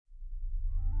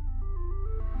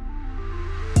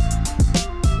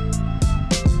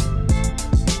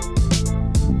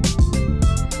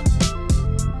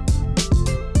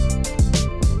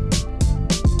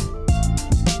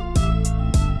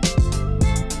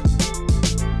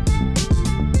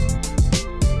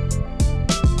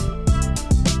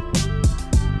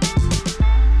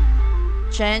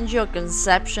Change your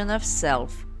conception of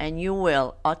self, and you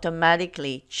will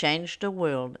automatically change the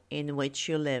world in which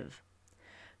you live.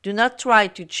 Do not try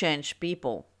to change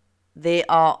people. They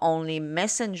are only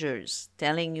messengers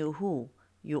telling you who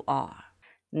you are.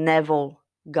 Neville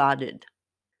Goddard.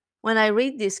 When I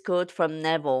read this quote from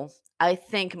Neville, I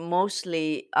think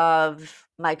mostly of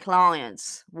my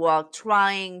clients who are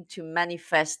trying to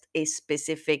manifest a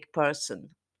specific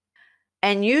person.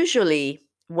 And usually,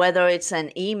 whether it's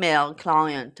an email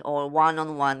client or one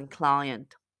on one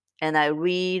client, and I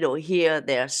read or hear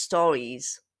their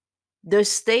stories, the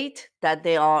state that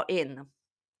they are in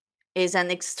is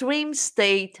an extreme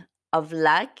state of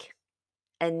lack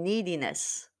and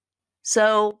neediness.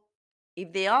 So,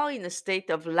 if they are in a state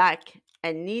of lack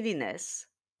and neediness,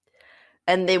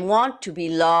 and they want to be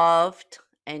loved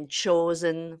and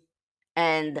chosen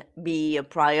and be a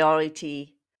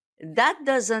priority, that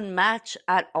doesn't match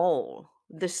at all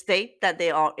the state that they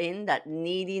are in, that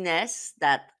neediness,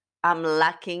 that I'm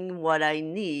lacking what I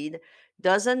need,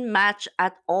 doesn't match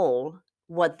at all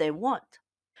what they want.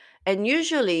 And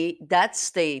usually that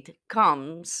state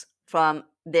comes from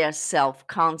their self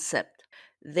concept.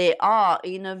 They are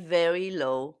in a very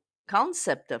low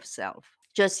concept of self.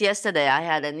 Just yesterday, I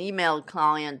had an email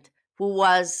client who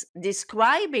was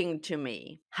describing to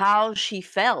me how she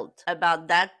felt about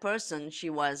that person she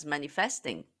was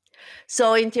manifesting.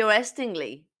 So,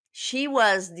 interestingly, she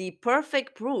was the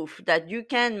perfect proof that you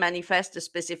can manifest a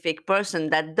specific person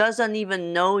that doesn't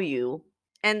even know you,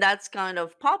 and that's kind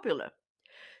of popular.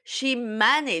 She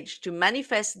managed to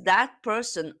manifest that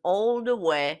person all the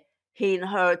way in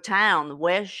her town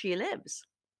where she lives.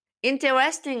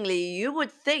 Interestingly, you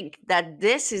would think that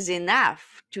this is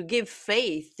enough to give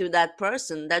faith to that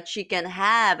person that she can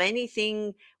have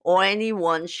anything or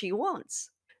anyone she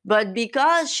wants. But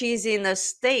because she's in a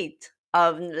state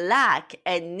of lack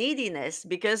and neediness,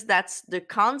 because that's the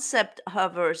concept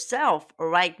of herself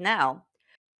right now,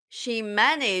 she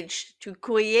managed to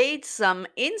create some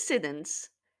incidents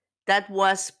that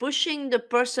was pushing the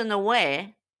person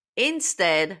away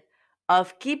instead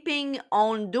of keeping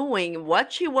on doing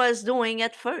what she was doing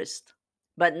at first.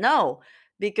 But no,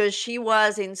 because she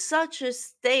was in such a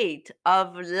state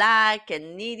of lack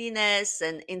and neediness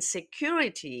and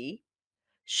insecurity,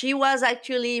 she was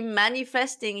actually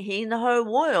manifesting in her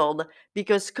world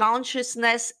because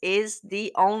consciousness is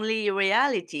the only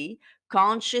reality.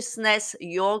 Consciousness,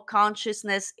 your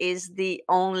consciousness is the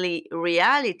only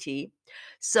reality.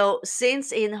 So,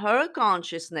 since in her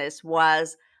consciousness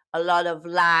was a lot of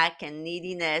lack and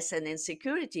neediness and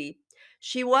insecurity,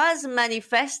 she was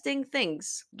manifesting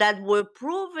things that were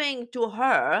proving to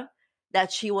her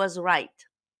that she was right.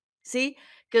 See,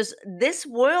 because this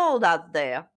world out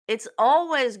there, it's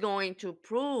always going to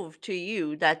prove to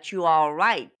you that you are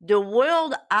right. The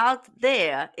world out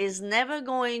there is never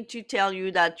going to tell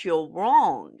you that you're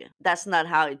wrong. That's not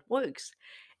how it works.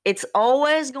 It's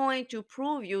always going to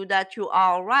prove you that you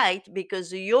are right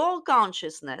because your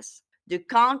consciousness, the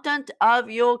content of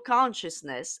your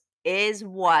consciousness, is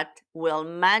what will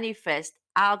manifest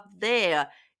out there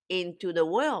into the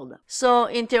world. So,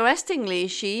 interestingly,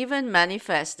 she even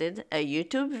manifested a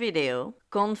YouTube video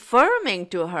confirming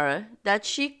to her that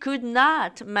she could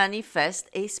not manifest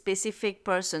a specific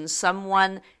person,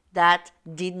 someone that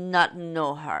did not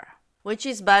know her. Which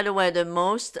is, by the way, the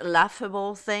most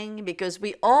laughable thing because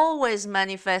we always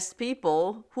manifest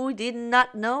people who did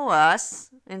not know us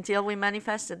until we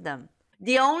manifested them.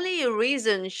 The only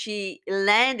reason she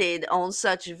landed on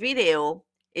such video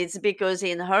is because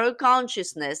in her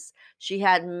consciousness, she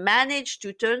had managed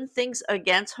to turn things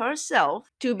against herself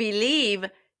to believe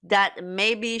that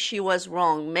maybe she was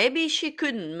wrong. Maybe she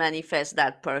couldn't manifest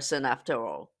that person after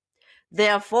all.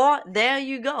 Therefore, there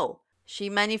you go. She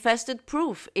manifested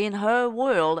proof in her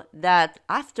world that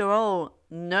after all,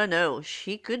 no,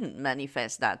 she couldn't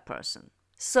manifest that person.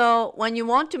 So, when you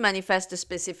want to manifest a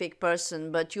specific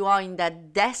person, but you are in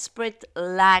that desperate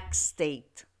lack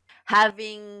state,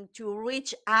 having to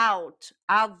reach out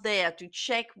there to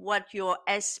check what your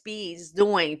SP is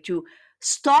doing, to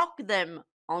stalk them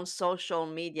on social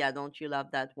media. Don't you love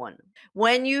that one?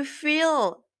 When you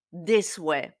feel this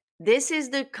way, this is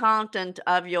the content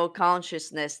of your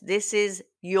consciousness. This is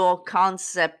your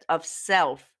concept of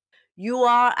self. You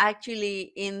are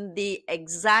actually in the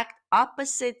exact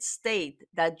opposite state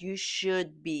that you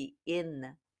should be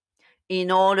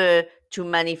in order to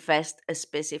manifest a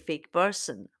specific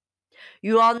person.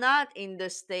 You are not in the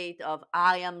state of,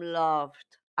 I am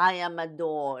loved, I am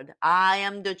adored, I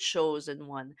am the chosen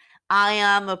one, I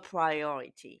am a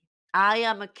priority, I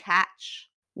am a catch.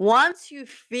 Once you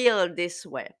feel this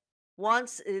way,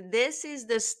 once this is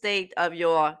the state of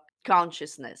your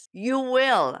consciousness. You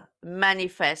will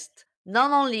manifest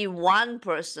not only one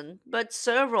person, but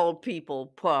several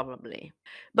people probably.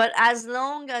 But as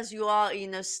long as you are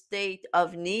in a state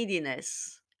of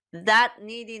neediness, that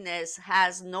neediness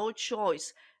has no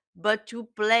choice but to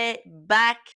play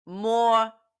back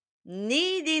more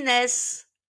neediness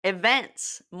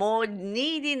events, more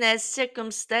neediness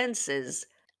circumstances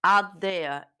out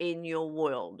there in your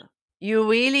world. You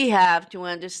really have to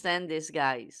understand this,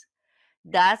 guys.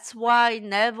 That's why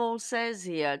Neville says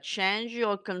here, change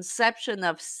your conception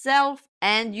of self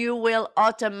and you will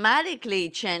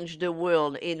automatically change the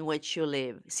world in which you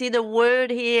live. See, the word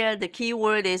here, the key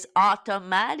word is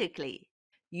automatically.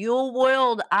 Your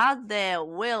world out there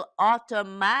will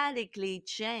automatically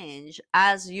change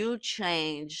as you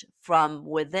change from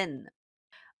within.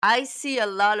 I see a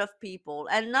lot of people,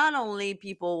 and not only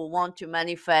people who want to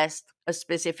manifest a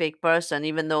specific person,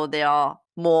 even though there are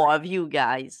more of you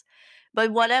guys,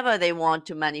 but whatever they want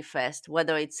to manifest,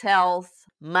 whether it's health,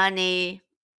 money,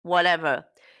 whatever,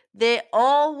 they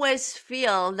always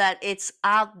feel that it's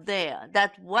out there,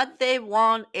 that what they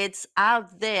want, it's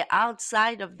out there,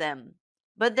 outside of them.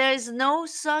 But there is no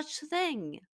such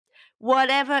thing.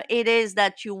 Whatever it is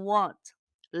that you want,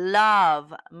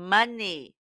 love,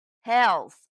 money,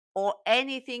 health, or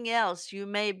anything else you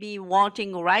may be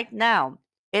wanting right now,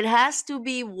 it has to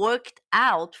be worked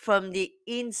out from the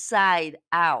inside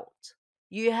out.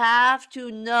 You have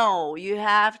to know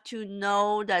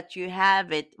that you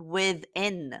have it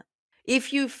within.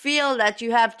 If you feel that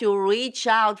you have to reach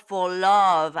out for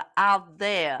love out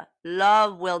there,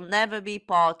 love will never be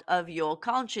part of your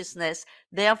consciousness.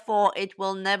 Therefore, it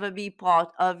will never be part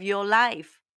of your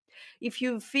life. If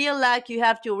you feel like you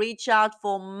have to reach out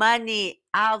for money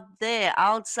out there,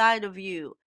 outside of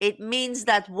you, it means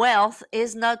that wealth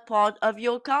is not part of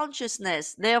your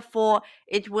consciousness. Therefore,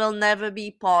 it will never be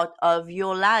part of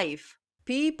your life.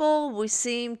 People who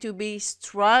seem to be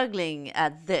struggling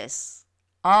at this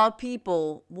are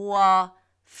people who are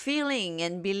feeling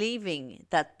and believing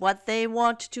that what they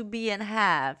want to be and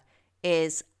have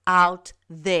is out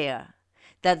there,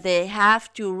 that they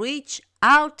have to reach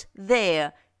out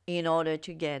there in order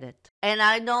to get it. And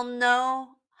I don't know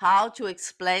how to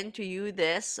explain to you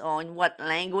this or in what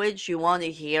language you want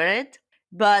to hear it,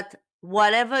 but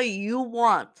whatever you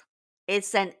want,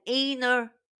 it's an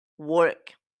inner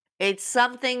work. It's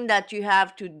something that you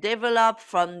have to develop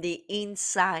from the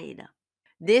inside.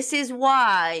 This is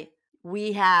why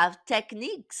we have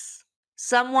techniques.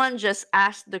 Someone just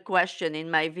asked the question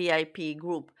in my VIP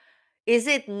group, is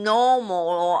it normal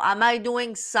or am I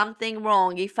doing something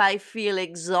wrong if I feel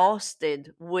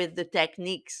exhausted with the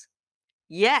techniques?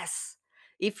 Yes.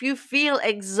 If you feel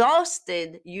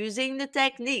exhausted using the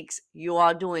techniques, you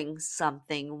are doing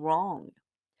something wrong.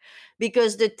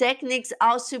 Because the techniques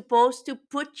are supposed to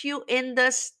put you in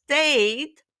the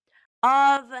state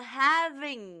of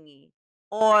having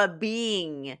or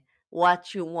being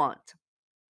what you want.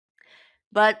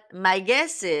 But my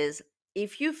guess is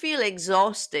if you feel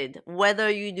exhausted, whether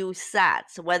you do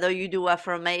SATs, whether you do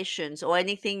affirmations or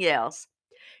anything else,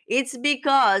 it's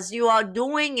because you are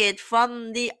doing it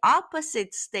from the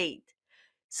opposite state.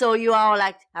 So you are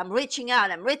like, I'm reaching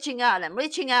out, I'm reaching out, I'm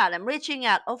reaching out, I'm reaching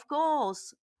out. Of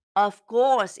course,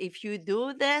 if you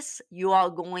do this, you are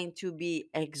going to be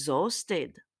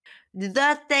exhausted.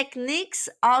 The techniques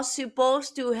are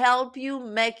supposed to help you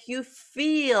make you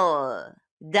feel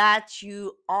that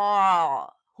you are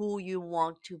who you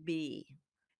want to be.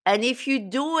 And if you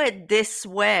do it this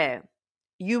way,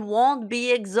 you won't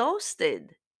be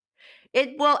exhausted.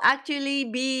 It will actually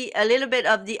be a little bit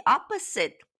of the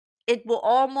opposite. It will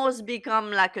almost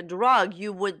become like a drug.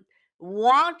 You would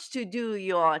want to do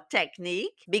your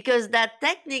technique because that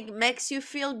technique makes you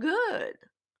feel good,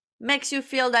 makes you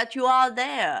feel that you are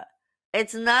there.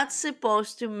 It's not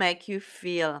supposed to make you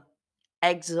feel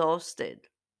exhausted.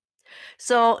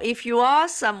 So if you are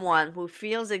someone who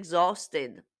feels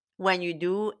exhausted when you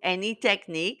do any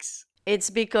techniques, it's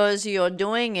because you're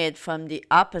doing it from the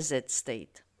opposite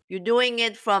state. You're doing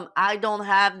it from, I don't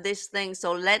have this thing,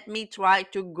 so let me try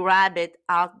to grab it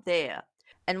out there.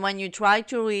 And when you try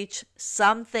to reach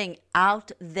something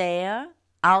out there,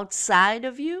 outside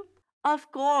of you,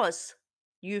 of course,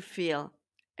 you feel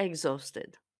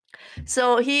exhausted.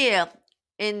 So here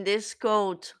in this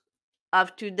quote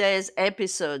of today's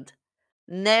episode,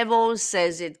 Neville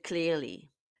says it clearly.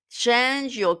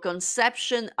 Change your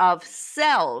conception of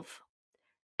self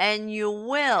and you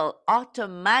will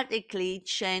automatically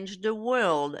change the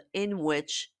world in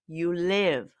which you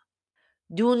live.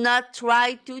 Do not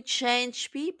try to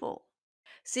change people.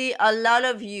 See, a lot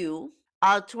of you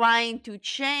are trying to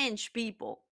change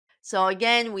people. So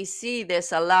again, we see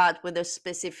this a lot with a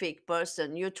specific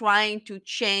person. You're trying to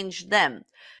change them.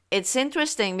 It's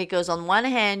interesting because on one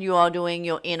hand, you are doing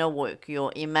your inner work,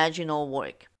 your imaginal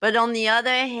work. But on the other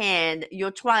hand, you're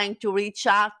trying to reach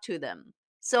out to them.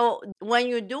 So when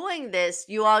you're doing this,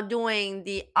 you are doing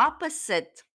the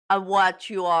opposite of what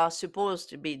you are supposed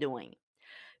to be doing.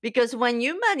 Because when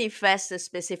you manifest a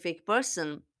specific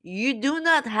person, you do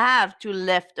not have to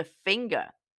lift a finger.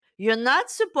 You're not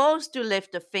supposed to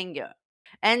lift a finger.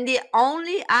 And the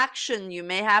only action you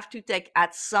may have to take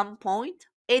at some point,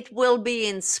 it will be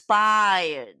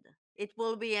inspired. It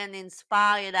will be an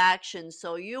inspired action.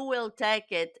 So you will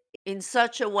take it in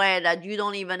such a way that you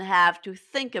don't even have to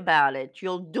think about it.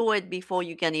 You'll do it before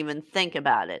you can even think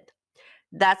about it.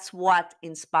 That's what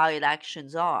inspired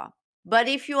actions are. But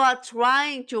if you are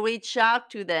trying to reach out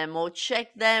to them or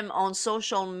check them on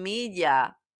social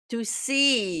media to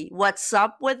see what's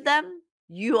up with them,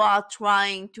 you are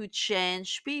trying to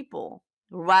change people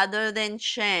rather than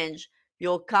change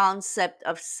your concept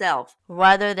of self,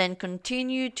 rather than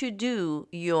continue to do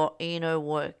your inner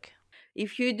work.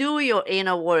 If you do your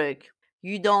inner work,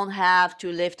 you don't have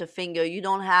to lift a finger, you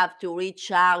don't have to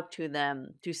reach out to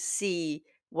them to see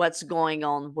what's going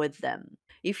on with them.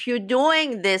 If you're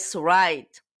doing this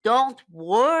right, don't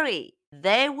worry,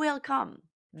 they will come.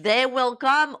 They will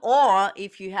come, or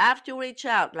if you have to reach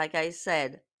out, like I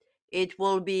said, it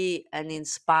will be an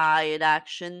inspired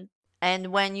action. And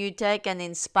when you take an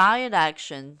inspired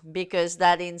action, because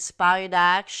that inspired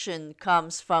action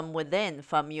comes from within,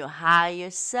 from your higher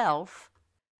self,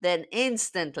 then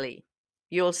instantly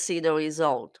you'll see the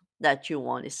result that you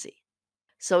want to see.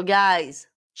 So, guys,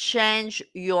 change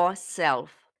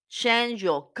yourself, change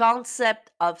your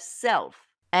concept of self,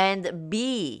 and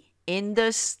be in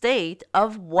the state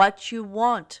of what you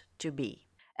want to be.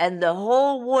 And the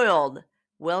whole world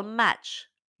will match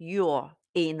your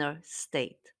inner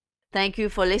state. Thank you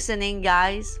for listening,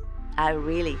 guys. I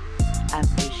really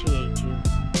appreciate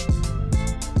you.